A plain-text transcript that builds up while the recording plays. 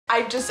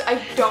I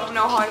don't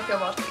know how I feel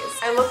about these.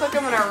 I look like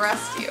I'm gonna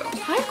arrest you.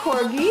 Hi,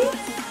 Corgi.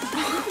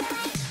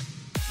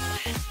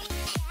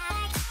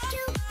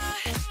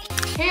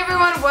 Hey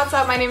everyone, what's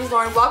up? My name is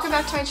Lauren. Welcome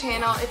back to my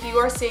channel. If you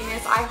are seeing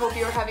this, I hope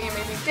you are having an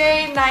amazing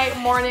day, night,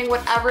 morning,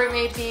 whatever it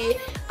may be.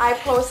 I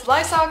post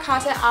lifestyle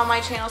content on my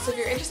channel, so if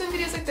you're interested in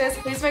videos like this,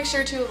 please make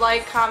sure to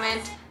like,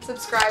 comment,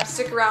 subscribe,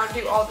 stick around,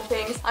 do all the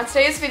things. On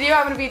today's video,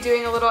 I'm going to be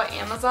doing a little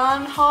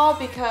Amazon haul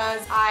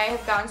because I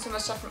have gotten so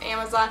much stuff from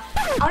Amazon.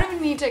 I don't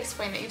even need to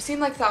explain it. You've seen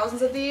like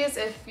thousands of these.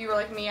 If you were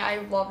like me, I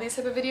love these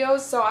type of videos,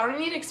 so I don't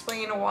need to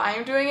explain why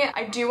I'm doing it.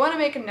 I do want to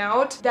make a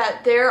note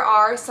that there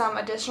are some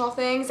additional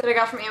things that I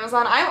got from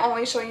Amazon. I'm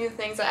only showing you the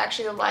things I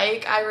actually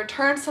like. I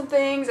returned some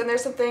things, and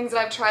there's some things that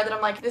I've tried that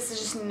I'm like, this is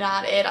just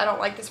not it. I don't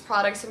like this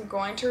product, so I'm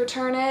going to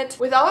return it.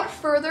 Without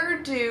further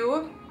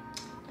ado,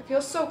 I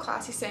feel so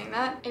classy saying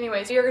that.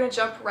 Anyways, we are gonna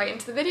jump right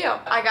into the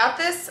video. I got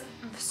this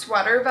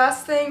sweater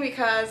vest thing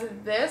because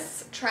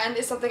this trend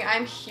is something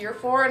I'm here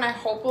for and I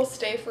hope will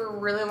stay for a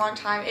really long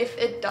time. If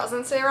it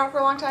doesn't stay around for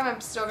a long time,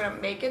 I'm still gonna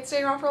make it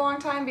stay around for a long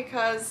time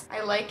because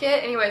I like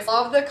it. Anyways,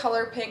 love the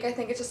color pink. I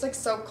think it's just like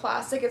so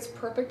classic. It's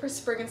perfect for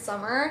spring and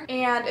summer,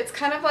 and it's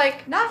kind of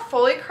like not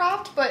fully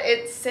cropped, but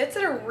it sits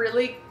at a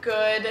really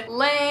good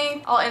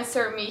length. I'll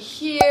insert me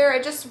here.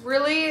 It's just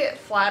really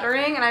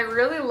flattering, and I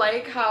really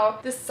like how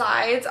the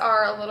sides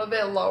are a little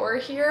bit lower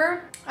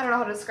here. I don't know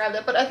how to describe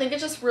that, but I think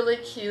it's just really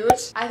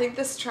cute. I think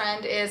this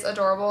trend is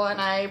adorable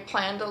and I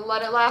plan to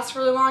let it last for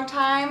a really long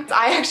time.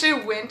 I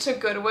actually went to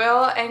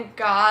Goodwill and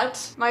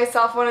got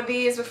myself one of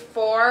these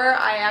before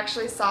I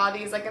actually saw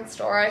these like in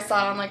store. I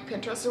saw it on like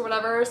Pinterest or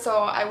whatever, so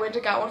I went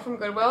and got one from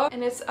Goodwill,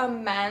 and it's a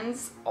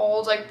men's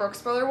old like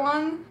Brooks Brothers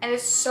one, and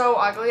it's so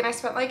ugly, and I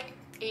spent like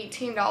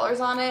 $18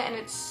 on it, and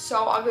it's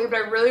so ugly, but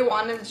I really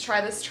wanted to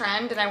try this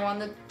trend and I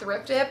wanted to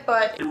thrift it,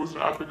 but it was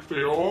an epic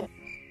fail.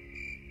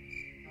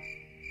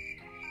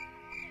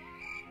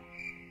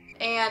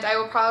 And I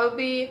will probably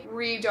be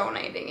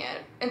re-donating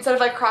it. Instead of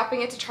like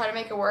cropping it to try to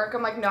make it work,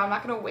 I'm like, no, I'm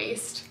not gonna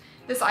waste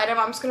this item.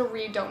 I'm just gonna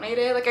re-donate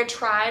it. Like, I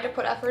tried to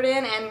put effort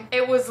in and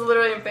it was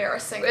literally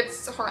embarrassing.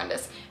 It's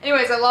horrendous.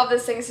 Anyways, I love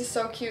this thing. This is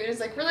so cute.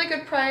 It's like really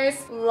good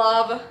price.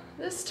 Love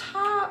this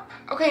top.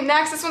 Okay,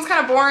 next, this one's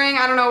kind of boring.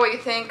 I don't know what you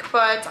think,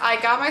 but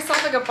I got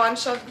myself like a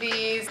bunch of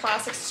these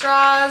plastic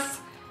straws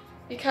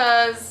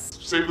because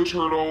save the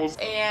turtles.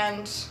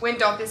 And when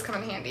don't these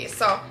come in handy?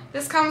 So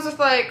this comes with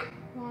like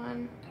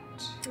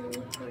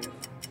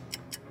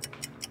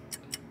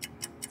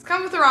It's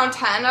come with around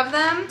 10 of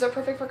them. They're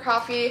perfect for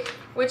coffee,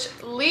 which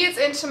leads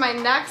into my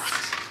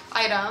next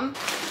item.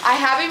 I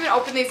haven't even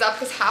opened these up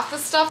because half the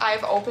stuff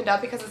I've opened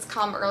up because it's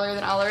come earlier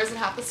than others, and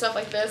half the stuff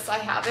like this I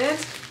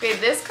haven't. Okay,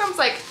 this comes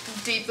like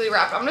deeply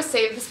wrapped. I'm gonna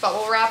save this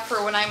bubble wrap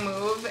for when I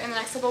move in the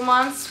next couple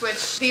months,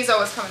 which these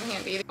always come in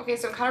handy. Okay,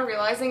 so I'm kind of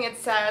realizing it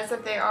says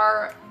that they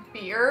are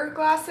beer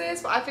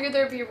glasses, but I figured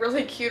they'd be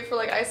really cute for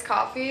like iced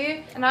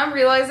coffee, and I'm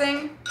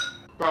realizing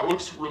that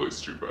looks really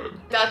stupid.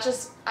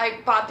 I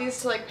bought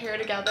these to like pair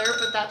together,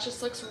 but that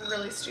just looks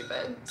really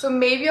stupid. So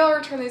maybe I'll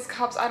return these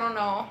cups, I don't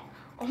know.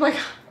 Oh my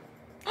god.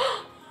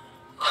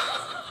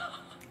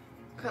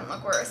 Couldn't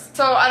look worse.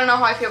 So I don't know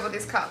how I feel about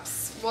these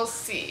cups. We'll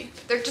see.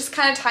 They're just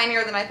kind of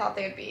tinier than I thought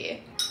they'd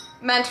be.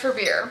 Meant for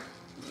beer.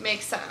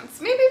 Makes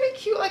sense. Maybe it'd be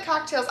cute like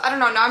cocktails. I don't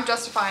know. Now I'm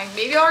justifying.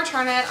 Maybe I'll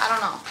return it. I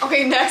don't know.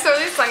 Okay, next are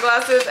these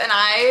sunglasses, and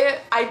I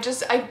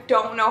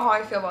don't know how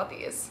I feel about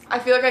these. I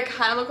feel like I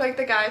kind of look like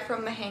the guy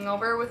from The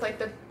Hangover with like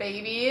the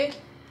baby.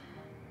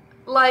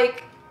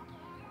 Like,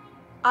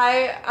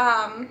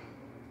 I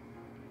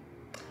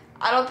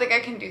don't think I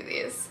can do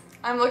these.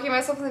 I'm looking at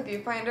myself in the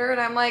viewfinder and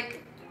I'm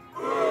like,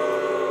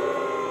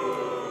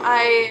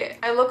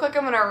 I look like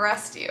I'm gonna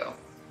arrest you.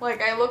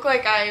 Like, I look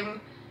like I'm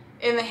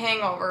in The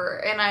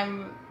Hangover and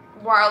I'm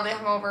wildly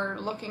hungover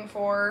looking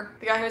for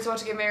the guy who's about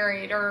to get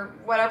married, or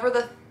whatever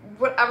the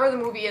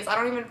movie is. I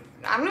don't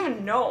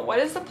even know. What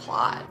is the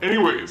plot?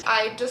 Anyways,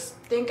 I just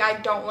think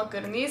I don't look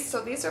good in these, so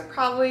these are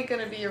probably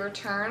gonna be a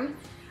return.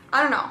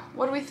 I don't know.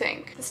 What do we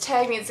think? This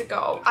tag needs to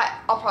go.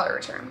 I'll probably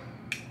return.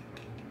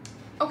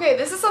 Okay,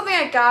 this is something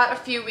I got a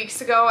few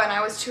weeks ago and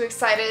I was too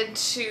excited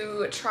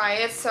to try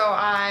it, so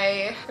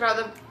I got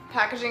out the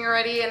packaging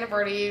already and I've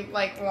already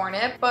like worn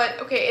it. But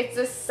okay, it's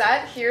this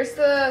set. Here's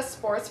the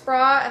sports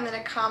bra, and then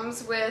it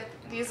comes with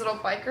these little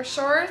biker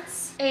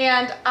shorts,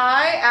 and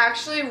I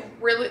actually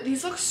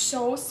these look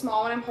so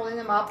small when I'm holding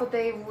them up, but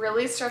they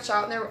really stretch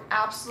out and they're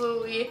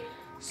absolutely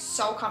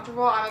so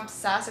comfortable. I'm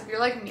obsessed. If you're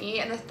like me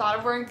and the thought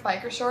of wearing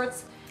biker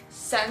shorts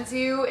sends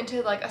you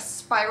into like a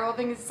spiral of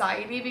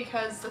anxiety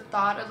because the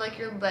thought of like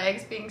your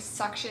legs being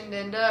suctioned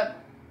into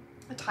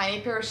a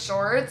tiny pair of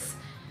shorts,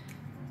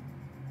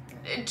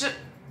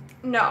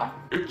 no.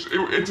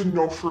 It's a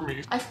no for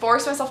me. I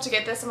forced myself to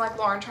get this. I'm like,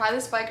 Lauren, try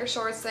this biker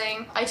shorts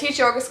thing. I teach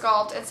yoga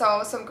sculpt, and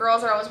so some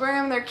girls are always wearing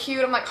them. They're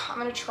cute. I'm like, oh, I'm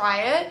gonna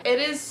try it. It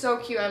is so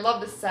cute. I love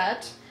this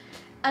set.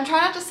 I'm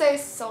trying not to say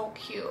so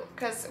cute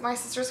because my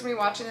sister's gonna be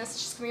watching this.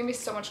 She's gonna give me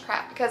so much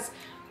crap because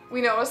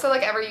we notice that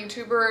like every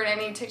YouTuber and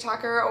any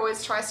TikToker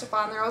always tries to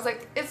find there. I was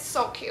like, it's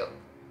so cute.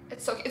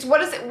 It's so cute.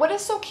 What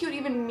does so cute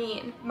even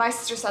mean? My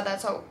sister said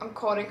that, so I'm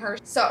quoting her.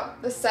 So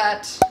the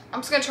set, I'm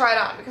just gonna try it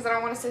on because I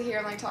don't want to sit here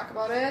and like talk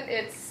about it.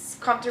 It's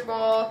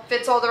comfortable,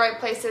 fits all the right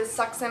places,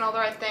 sucks in all the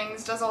right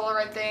things, does all the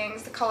right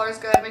things. The color is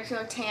good, makes me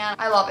look tan.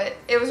 I love it.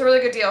 It was a really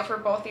good deal for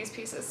both these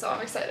pieces, so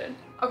I'm excited.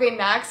 Okay,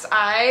 next,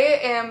 I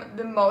am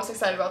the most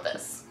excited about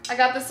this. I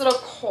got this little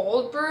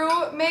cold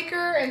brew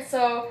maker, and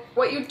so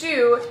what you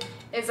do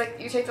is like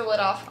you take the lid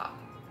off.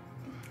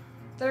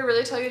 Did I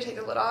really tell you to take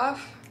the lid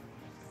off?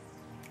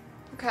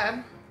 Okay.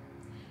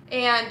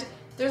 And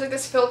there's like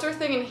this filter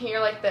thing in here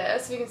like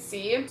this, if you can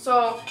see.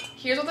 So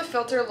here's what the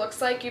filter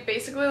looks like. You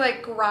basically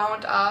like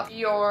ground up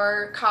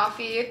your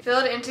coffee, fill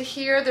it into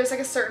here. There's like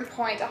a certain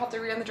point, I'll have to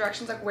read on the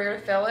directions like where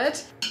to fill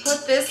it.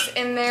 Put this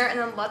in there and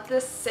then let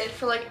this sit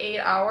for like 8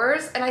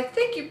 hours. And I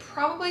think you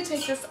probably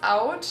take this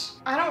out.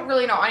 I don't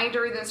really know, I need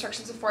to read the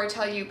instructions before I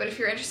tell you, but if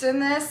you're interested in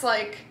this,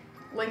 like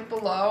link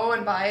below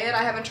and buy it.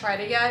 I haven't tried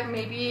it yet.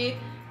 Maybe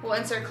we'll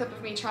insert a clip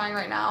of me trying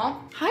right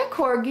now. Hi,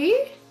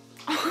 Corgi.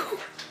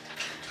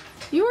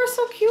 You are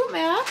so cute,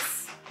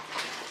 Max.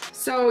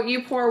 So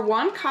you pour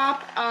 1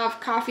 cup of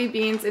coffee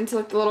beans into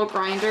like the little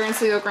grinder, and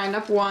so you'll grind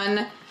up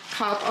 1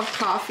 cup of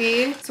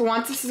coffee. So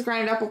once this is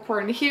grinded up, we'll pour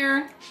it into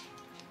here.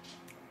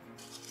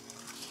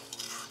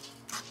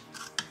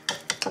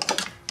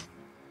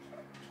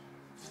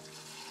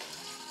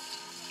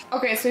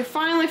 Okay, so we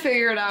finally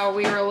figured out.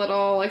 We were a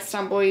little like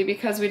stumbly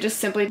because we just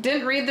simply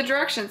didn't read the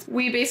directions.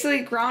 We basically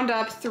ground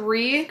up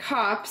 3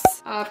 cups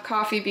of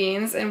coffee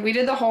beans, and we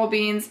did the whole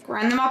beans,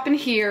 grind them up in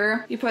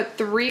here. You put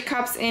 3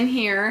 cups in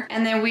here,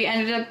 and then we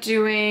ended up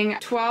doing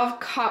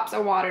 12 cups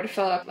of water to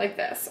fill it up like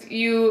this.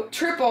 You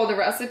triple the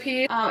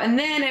recipe, and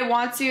then it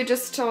wants you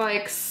just to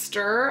like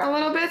stir a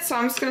little bit. So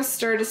I'm just gonna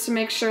stir just to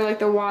make sure like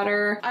the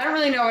water, I don't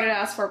really know what it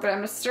asks for, but I'm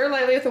gonna stir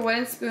lightly with a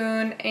wooden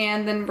spoon,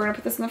 and then we're gonna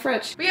put this in the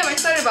fridge. But yeah, I'm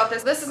excited about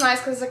this. This is nice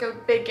because it's like a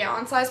big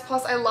gallon size.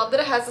 Plus I love that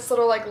it has this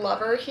little like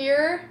lever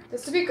here.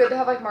 This would be good to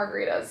have like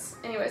margaritas.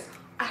 Anyways,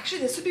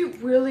 actually this would be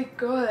really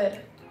good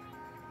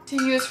to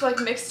use for like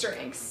mixed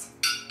drinks.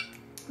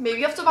 Maybe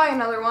you have to buy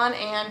another one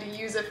and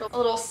use it for a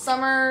little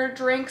summer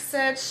drink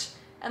sitch.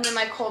 And then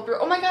my cold brew.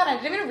 Oh my god,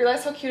 I didn't even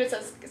realize how cute it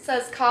says. It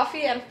says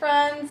coffee and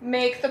friends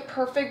make the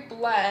perfect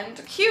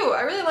blend. Cute,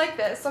 I really like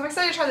this. So I'm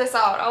excited to try this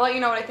out. I'll let you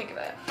know what I think of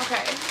it.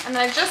 Okay, and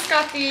then I just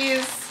got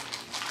these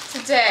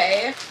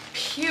today.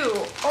 Pew.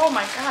 Oh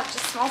my god, it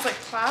just smells like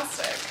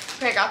plastic.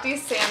 Okay, I got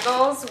these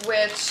sandals,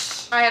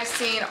 which I have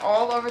seen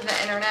all over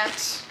the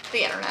internet.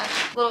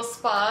 Little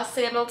spa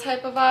sandal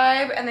type of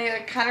vibe, and they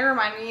like, kind of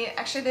remind me,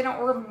 actually they don't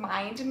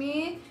remind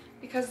me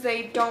because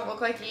they don't look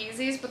like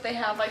Yeezys, but they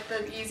have like the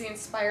Yeezy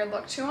inspired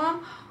look to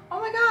them. Oh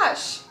my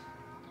gosh,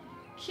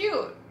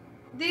 cute.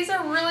 These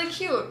are really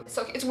cute.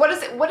 So it's what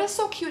does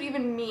so cute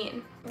even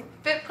mean?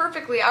 Fit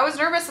perfectly. I was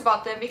nervous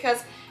about them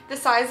because the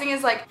sizing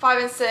is like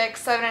 5 and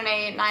 6, 7 and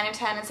 8, 9 and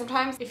 10, and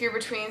sometimes if you're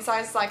between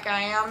sizes like I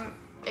am,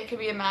 it could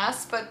be a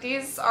mess, but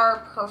these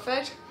are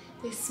perfect.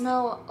 They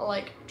smell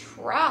like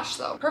trash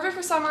though. Perfect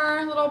for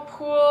summer, little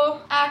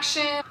pool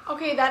action.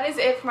 Okay, that is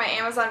it for my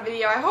Amazon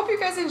video. I hope you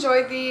guys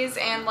enjoyed these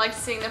and liked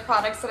seeing the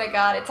products that I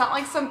got. It's not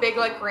like some big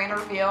like grand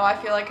reveal. I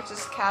feel like it's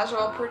just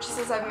casual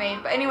purchases I've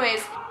made. But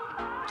anyways,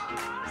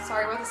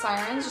 sorry about the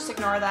sirens, just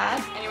ignore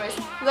that. Anyways,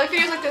 if you like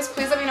videos like this,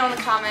 please let me know in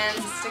the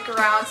comments. Stick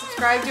around,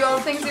 subscribe, do all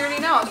the things you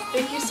already know.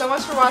 Thank you so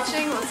much for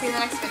watching. We'll see you in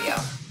the next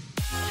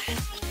video.